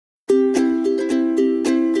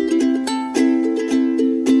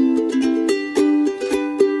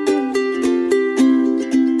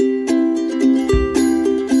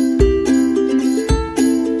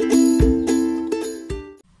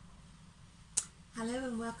Hello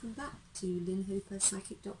and welcome back to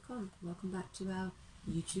lynnhooperpsychic.com. Welcome back to our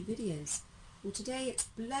YouTube videos. Well, today it's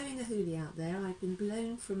blowing a hoolie out there. I've been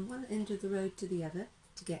blown from one end of the road to the other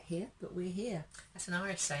to get here, but we're here. That's an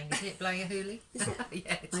Irish saying, isn't it? Blowing a hoolie? Is it?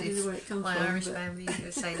 Yeah, it I don't know where it comes from. My Irish family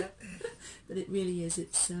would say that. But it really is.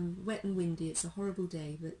 It's wet and windy. It's a horrible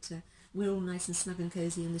day, but we're all nice and snug and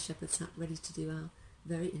cosy in the shepherd's hut, ready to do our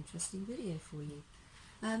very interesting video for you.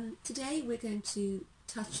 Today we're going to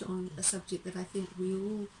touch on a subject that I think we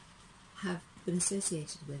all have been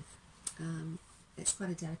associated with. It's quite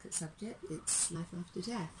a delicate subject. It's life after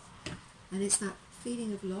death, and it's that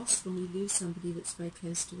feeling of loss when we lose somebody that's very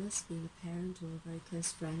close to us, being a parent or a very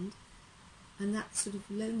close friend, and that sort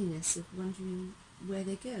of loneliness of wondering where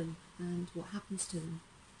they go and what happens to them.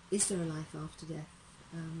 Is there a life after death?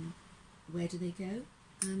 Where do they go?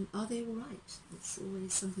 And are they all right? It's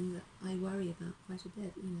always something that I worry about quite a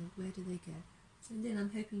bit, where do they go? So Lynn, I'm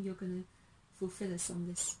hoping you're going to fulfill us on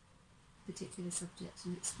this particular subject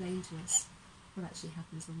and explain to us what actually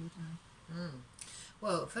happens when we die.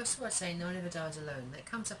 Well, first of all, I'd say no one ever dies alone. That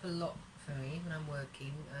comes up a lot for me when I'm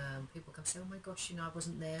working. People come say, oh my gosh, I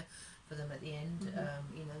wasn't there for them at the end.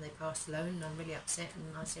 They passed alone and I'm really upset.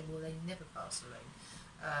 And I say, well, they never pass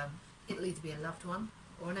alone. It'll either be a loved one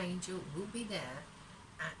or an angel will be there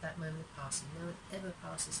at that moment of passing. No one ever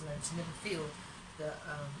passes alone, so never feel that,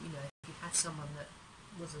 if you had someone that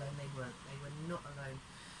was alone, they weren't. They were not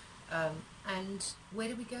alone. And where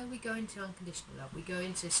do we go? We go into unconditional love. We go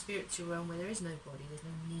into a spiritual realm where there is no body, there's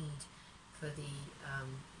no need for the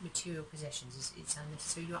material possessions. It's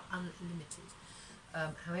unnecessary, you're unlimited.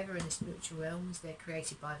 However, in the spiritual realms, they're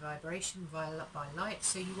created by vibration, by light,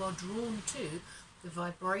 so you are drawn to the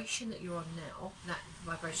vibration that you're on now, that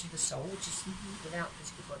vibration of the soul, which is without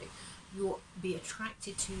physical body. You'll be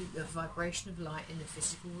attracted to the vibration of light in the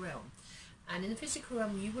physical realm. And in the physical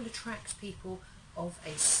realm, you will attract people of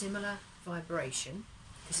a similar vibration,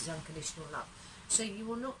 because it's unconditional love. So you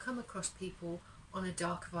will not come across people on a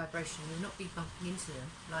darker vibration. You will not be bumping into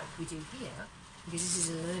them like we do here, because this is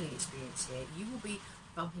a learning experience here. You will be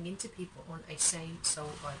bumping into people on a same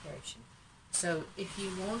soul vibration. So if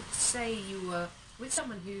you want, say you were with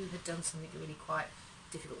someone who had done something really quite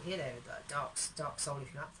difficult here, they're a dark soul,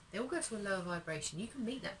 if you like, they all go to a lower vibration. You can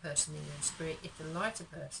meet that person in your spirit if the lighter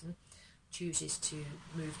person chooses to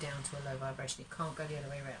move down to a low vibration. It can't go the other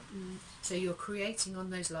way around. So you're creating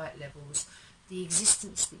on those light levels the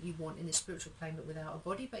existence that you want in the spiritual plane, but without a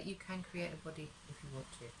body. But you can create a body if you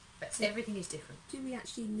want to. But so everything is different. Do we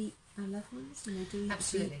actually meet our loved ones? Do we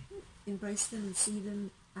Absolutely embrace them and see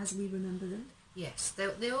them as we remember them? Yes,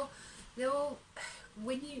 they'll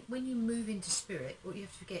when you move into spirit, what you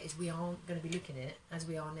have to forget is we aren't going to be looking at it as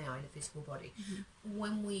we are now in a physical body.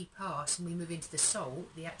 When we pass and we move into the soul,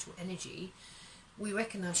 the actual energy, we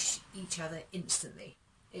recognise each other instantly.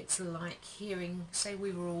 It's like hearing, say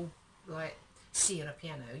we were all like C on a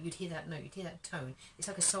piano, you'd hear that note, you'd hear that tone. It's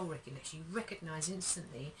like a soul recognition. You recognise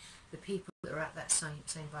instantly the people that are at that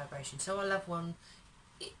same vibration. So our loved one,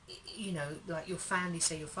 like your family,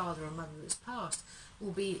 say your father or mother that's passed,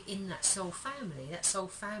 will be in that soul family. That soul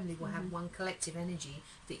family will have one collective energy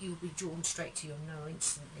that you'll be drawn straight to. You'll know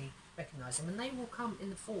instantly, recognise them, and they will come in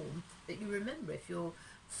the form that you remember. If your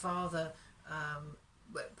father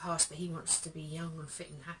passed but he wants to be young and fit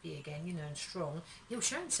and happy again, and strong, he'll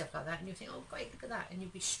show himself like that, and you'll think, oh great, look at that, and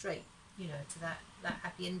you'll be straight, to that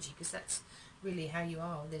happy energy, because that's really how you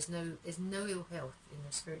are. There's no ill health in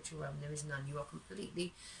the spiritual realm. There is none. You are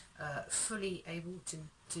completely fully able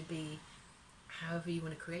to be however you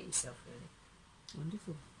want to create yourself, really.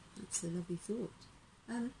 Wonderful. That's a lovely thought.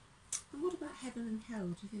 And what about heaven and hell?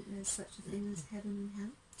 Do you think there's such a thing as heaven and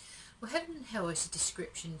hell? Well, heaven and hell is a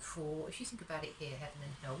description for, if you think about it here, heaven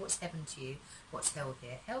and hell. What's heaven to you? What's hell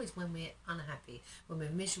here? Hell is when we're unhappy, when we're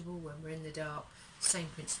miserable, when we're in the dark. Same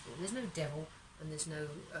principle. There's no devil and there's no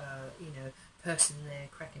person there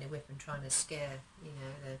cracking a whip and trying to scare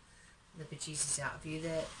the bejesus out of you.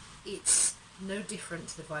 It's no different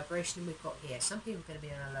to the vibration we've got here. Some people are going to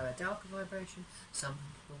be in a lower, darker vibration. Some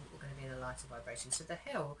people are going to be in a lighter vibration. So the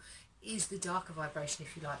hell is the darker vibration,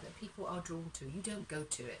 if you like, that people are drawn to. You don't go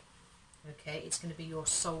to it. Okay, it's going to be your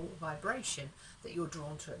soul vibration that you're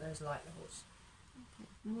drawn to at those light levels. Okay.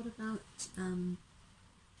 And what about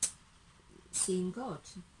seeing God?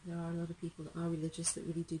 There are a lot of people that are religious that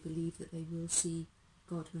really do believe that they will see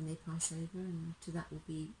God when they pass over, and to that will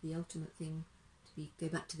be the ultimate thing, to go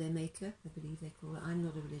back to their maker. I believe they call it. I'm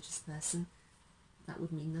not a religious person, that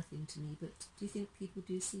would mean nothing to me. But do you think people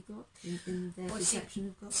do see God in their perception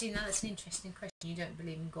of God? See, now that's an interesting question. You don't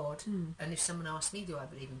believe in God, and if someone asks me, do I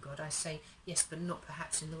believe in God, I say yes, but not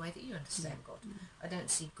perhaps in the way that you understand God. I don't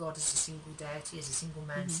see God as a single deity, as a single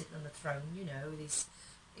man sitting on a throne, with his,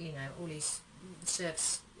 all his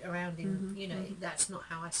serfs around him. That's not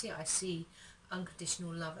how I see it. I see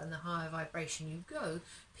unconditional love, and the higher vibration you go,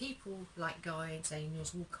 people like guides,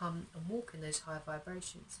 angels will come and walk in those higher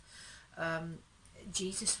vibrations.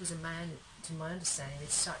 Jesus was a man, to my understanding,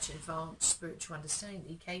 with such advanced spiritual understanding that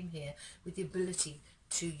he came here with the ability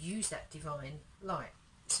to use that divine light.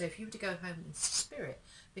 So if you were to go home in spirit,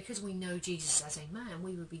 because we know Jesus as a man,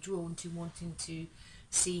 we would be drawn to wanting to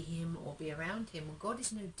see him or be around him. Well, God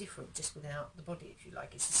is no different, just without the body, if you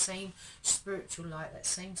like. It's the same spiritual light, that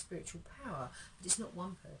same spiritual power, but it's not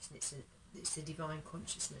one person. It's the divine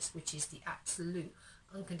consciousness, which is the absolute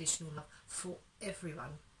unconditional love for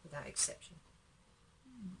everyone without exception.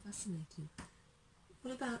 Fascinating.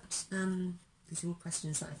 What about, these are all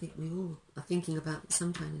questions that I think we all are thinking about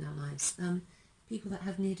sometime in our lives, people that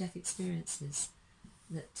have near-death experiences,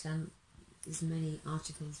 that there's many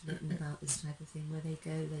articles written about this type of thing, where they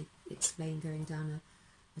explain going down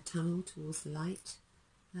a tunnel towards the light.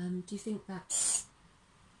 Do you think that's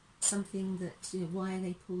something that, why are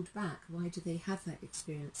they pulled back? Why do they have that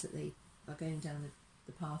experience that they are going down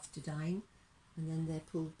the path to dying, and then they're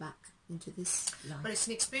pulled back into this life? Well, it's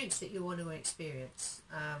an experience that you want to experience.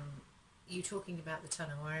 You talking about the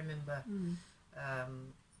tunnel, I remember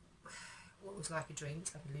what was like a dream.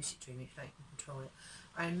 It's like a lucid dream, if you can control it.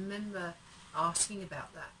 I remember asking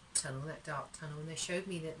about that tunnel, that dark tunnel, and they showed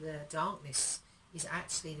me that the darkness is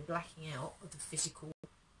actually the blacking out of the physical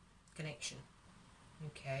connection.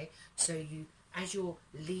 Okay, so as you're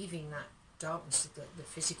leaving that darkness, the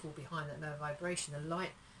physical behind, that low vibration, the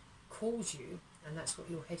light calls you, and that's what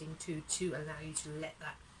you're heading to allow you to let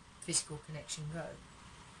that physical connection go.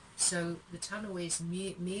 So the tunnel is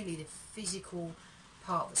merely the physical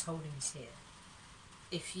part that's holding us here.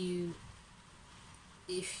 If you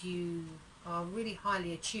are really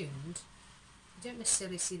highly attuned, you don't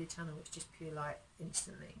necessarily see the tunnel. It's just pure light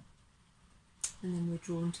instantly. And then we're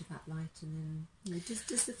drawn to that light, and then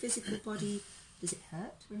does the physical body, does it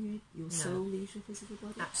hurt when your soul leaves your physical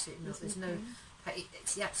body? Absolutely not. There's no.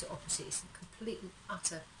 It's the absolute opposite. It's a complete and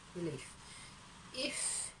utter relief.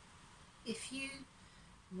 If you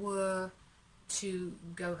were to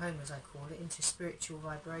go home, as I call it, into spiritual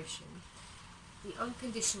vibration, the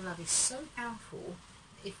unconditional love is so powerful.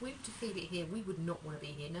 If we were to feel it here, we would not want to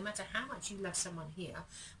be here. No matter how much you love someone here,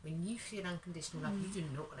 when you feel unconditional love, you do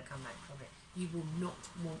not want to come back from it. You will not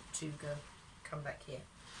want to come back here.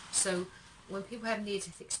 So when people have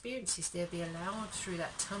near-death experiences, they'll be allowed through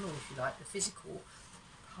that tunnel, if you like, the physical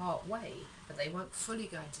part way, but they won't fully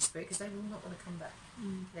go into spirit because they will not want to come back.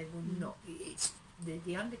 They will not. It's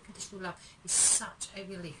the unconditional love is such a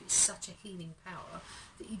relief, it's such a healing power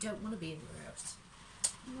that you don't want to be anywhere else.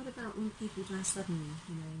 And what about when people die suddenly,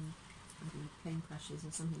 in plane crashes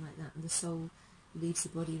or something like that, and the soul leaves the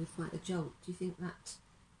body with quite a jolt? Do you think that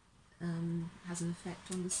has an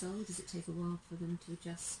effect on the soul? Does it take a while for them to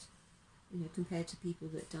adjust, compared to people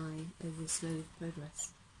that die over slow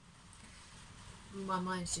progress? My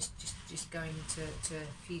mind's just going to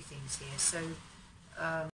a few things here. So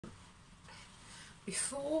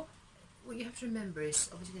before, what you have to remember is,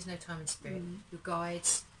 obviously there's no time in spirit. Your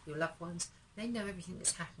guides, your loved ones, they know everything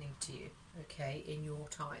that's happening to you, okay, in your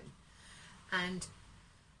time. And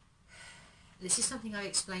this is something I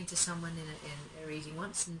explained to someone in a reading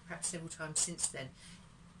once, and perhaps several times since then.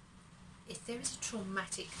 If there is a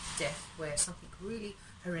traumatic death where something really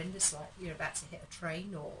horrendous, like you're about to hit a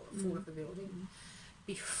train or fall off a building,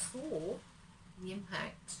 before the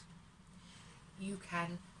impact, you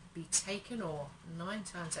can be taken, or 9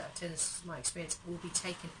 times out of 10, this is my experience, will be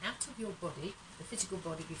taken out of your body, the physical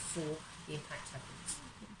body, before the impact happens.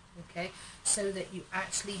 Okay, so that you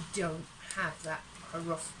actually don't have that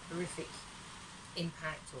horrific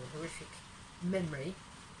impact or horrific memory.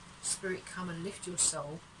 Spirit come and lift your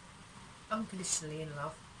soul unconditionally in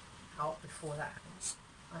love out before that happens.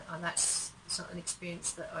 And that's an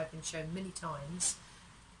experience that I've been shown many times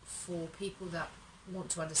for people that want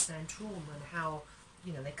to understand trauma and how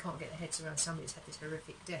they can't get their heads around somebody who's had this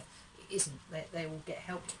horrific death. It isn't. They will get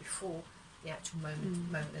helped before the actual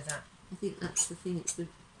moment of that. I think that's the thing. It's the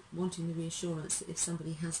wanting the reassurance that if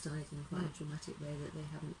somebody has died in quite a traumatic way, that they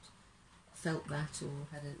haven't felt that or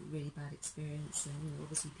had a really bad experience. And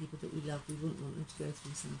obviously people that we love, we wouldn't want them to go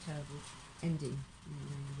through some terrible ending in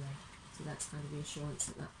a way. So that's kind of reassurance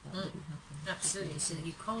that wouldn't happen. Absolutely. So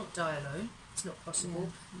you can't die alone. it's not possible,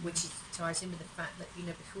 which ties in with the fact that, you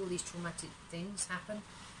know, before these traumatic things happen,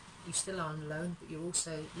 you still aren't alone, but you're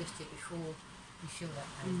also lifted before you feel that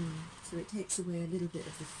pain. So it takes away a little bit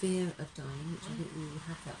of the fear of dying, which I think we all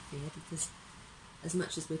have that fear, because as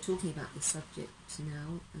much as we're talking about this subject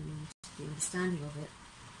now and the understanding of it,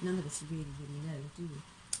 none of us really know, do we?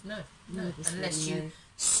 No, unless really you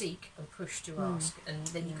seek and push to ask, and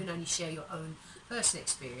then you can only share your own personal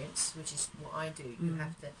experience, which is what I do. You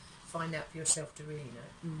have to find out for yourself to really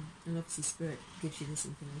know. And obviously Spirit gives you this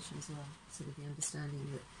information as well, sort of the understanding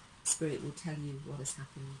that Spirit will tell you what has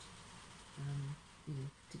happened, you know,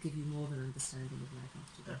 to give you more of an understanding of life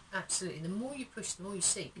after death. Absolutely. The more you push, the more you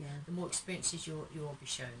seek, the more experiences you'll be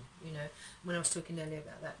shown. You know, when I was talking earlier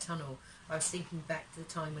about that tunnel, I was thinking back to the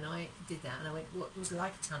time when I did that, and I went, what was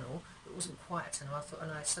like a tunnel? It wasn't quite a tunnel. I thought,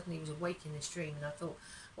 and I suddenly was awake in this dream, and I thought,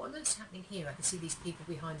 what on earth's happening here? I could see these people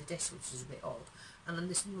behind the desk, which was a bit odd. And then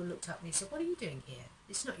this woman looked up and he said, what are you doing here?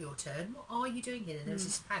 It's not your turn. What are you doing here? And there was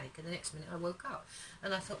this panic, and the next minute I woke up.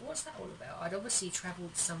 And I thought, what's that all about? I'd obviously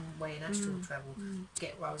travelled some way in astral travel to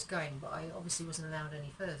get where I was going, but I obviously wasn't allowed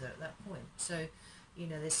any further at that point. So, you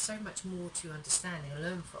know, there's so much more to understand and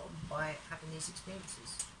learn from by having these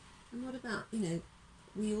experiences. And what about, you know,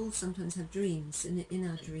 we all sometimes have dreams, and in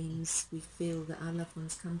our dreams we feel that our loved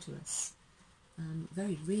ones come to us.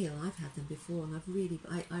 Very real. I've had them before, and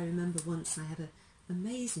I remember once I had an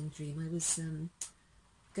amazing dream. I was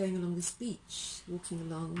going along this beach, walking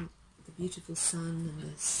along the beautiful sun and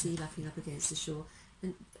the sea lapping up against the shore,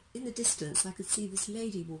 and in the distance I could see this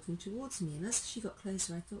lady walking towards me, and as she got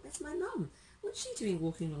closer I thought, it's my mum. What's she doing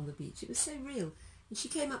walking along the beach? It was so real. And she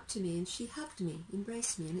came up to me and she hugged me,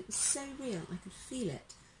 embraced me, and it was so real. I could feel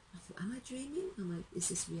it. I thought, am I dreaming? Is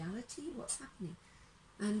this reality? What's happening?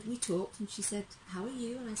 And we talked, and she said, how are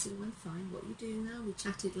you? And I said, oh, I'm fine. What are you doing now? We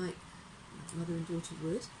chatted like mother and daughter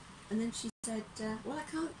would. And then she said, well, I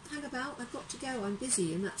can't hang about. I've got to go. I'm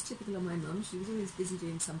busy. And that's typical of my mum. She was always busy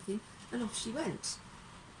doing something. And off she went.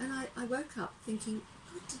 And I woke up thinking,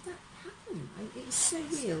 oh, did that happen? It was so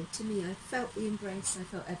real to me. I felt the embrace. I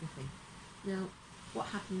felt everything. Now, what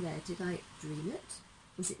happened there? Did I dream it?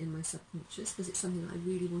 Was it in my subconscious? Was it something that I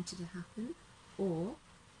really wanted to happen? Or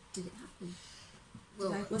did it happen?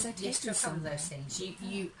 Well, was I yes, to a couple of somewhere? those things.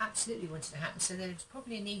 You absolutely wanted to happen, so there's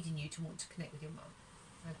probably a need in you to want to connect with your mum.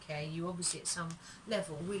 Okay, you obviously at some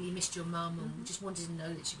level really missed your mum and just wanted to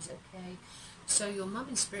know that she was okay. So your mum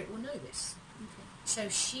in spirit will know this. Okay. So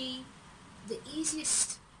the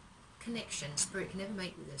easiest connection spirit can ever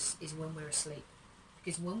make with us is when we're asleep.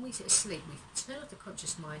 Because when we're asleep, we turn off the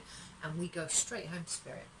conscious mind and we go straight home to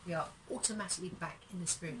spirit. We are automatically back in the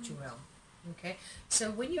spiritual realm. Okay, so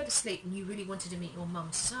when you're asleep and you really wanted to meet your mum,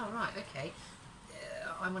 says, oh, right, okay,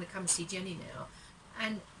 I want to come and see Jenny now.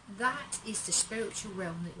 And that is the spiritual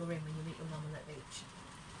realm that you're in when you meet your mum on that beach.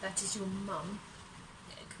 That is your mum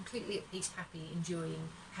completely at peace, happy, enjoying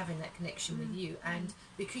having that connection with you. And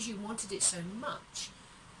because you wanted it so much,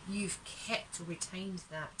 you've kept or retained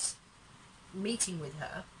that meeting with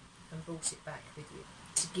her and brought it back with you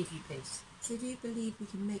to give you peace. So do you believe we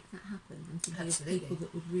can make that happen? I'm thinking Absolutely. of people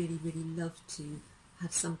that would really, really love to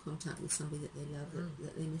have some contact with somebody that they love,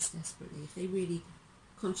 that they miss desperately. If they really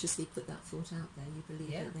consciously put that thought out there, you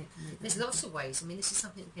believe that they can make that There's happen? lots of ways. I mean, this is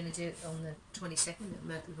something we're going to do on the 22nd at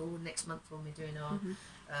Mercury Hall next month when we're doing our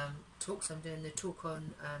talks. I'm doing the talk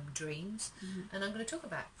on dreams, and I'm going to talk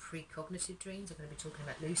about precognitive dreams. I'm going to be talking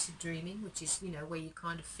about lucid dreaming, which is, you know, where you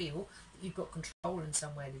kind of feel that you've got control in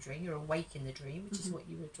some way of the dream. You're awake in the dream, which is what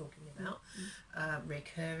you were talking about.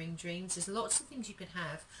 Recurring dreams. There's lots of things you can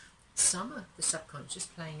have. Some are the subconscious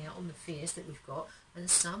playing out on the fears that we've got, and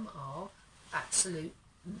some are absolute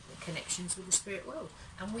connections with the spirit world.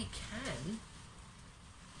 And we can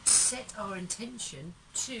set our intention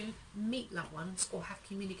to meet loved ones or have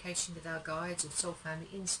communication with our guides or soul family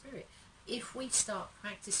in spirit. If we start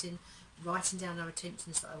practicing writing down our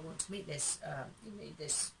intentions that I want to meet, there's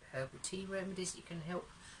herbal tea remedies that can help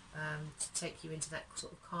to take you into that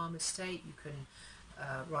sort of calmer state. You can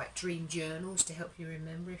write dream journals to help you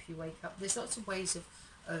remember if you wake up. There's lots of ways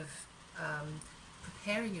of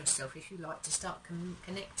preparing yourself, if you like, to start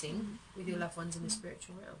connecting with your loved ones in the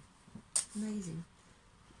spiritual realm. Amazing.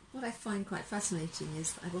 What I find quite fascinating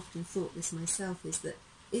is, I've often thought this myself, is that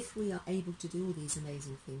if we are able to do all these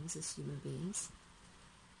amazing things as human beings,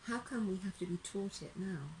 how come we have to be taught it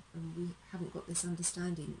now? And we haven't got this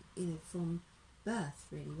understanding, you know, from birth,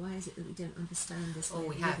 really. Why is it that we don't understand this way of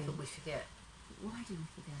living? We have, but we forget. Why do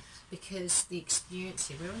we forget? Because the experience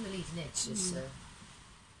here, we're on the leading edge, as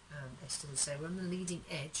Esther would say, we're on the leading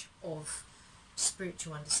edge of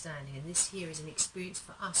spiritual understanding, and this here is an experience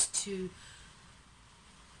for us to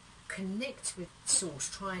connect with source,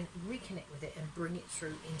 try and reconnect with it and bring it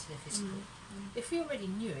through into the physical. If we already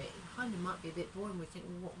knew it, it kind of might be a bit boring. We think,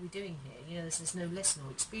 well, what are we doing here? You know, there's no lesson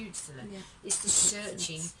or experience to learn. It's the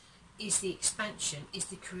searching, is the expansion, is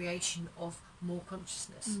the creation of more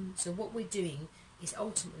consciousness. So what we're doing is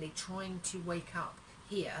ultimately trying to wake up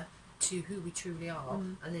here to who we truly are,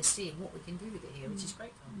 and then seeing what we can do with it here, which is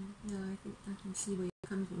great fun. No, I think I can see where you're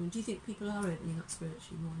coming from. Do you think people are opening up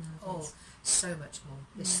spiritually more nowadays? Oh, so much more.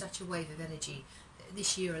 There's such a wave of energy.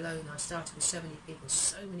 This year alone, I started with so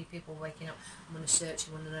many people waking up. I want to search,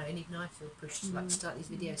 I want to know, and even I feel pushed to like start these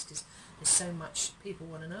videos because there's so much people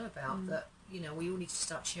want to know about that. You know, we all need to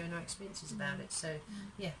start sharing our experiences about it. So,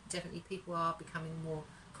 yeah, definitely people are becoming more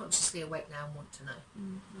consciously awake now and want to know.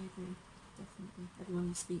 I agree. Definitely. Everyone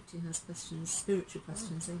you speak to has questions, spiritual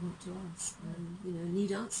questions they want to ask. You know,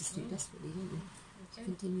 need answers to desperately, don't they? To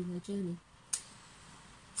continue their journey.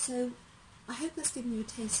 So, I hope that's given you a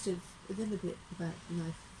taste of a little bit about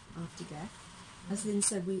life after death. As Lynn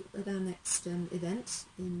said, at our next event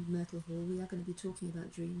in Myrtle Hall, we are going to be talking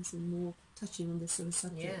about dreams and more touching on this sort of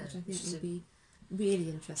subject, which I think will be really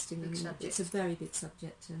interesting. It's a very big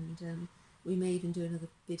subject, and we may even do another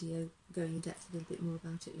video going in depth a little bit more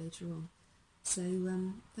about it later on. So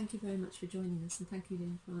thank you very much for joining us, and thank you,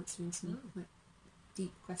 Lynn, for answering some quite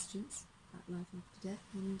deep questions about life after death,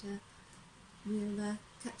 and we'll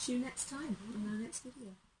catch you next time in our next video.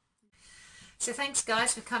 So thanks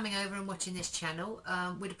guys for coming over and watching this channel.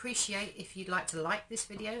 We'd appreciate if you'd like to like this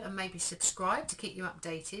video and maybe subscribe to keep you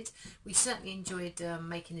updated. We certainly enjoyed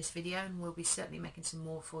making this video, and we'll be certainly making some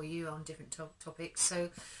more for you on different topics.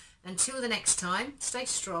 So until the next time, stay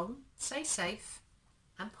strong, stay safe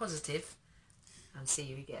and positive, and see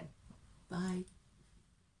you again. Bye.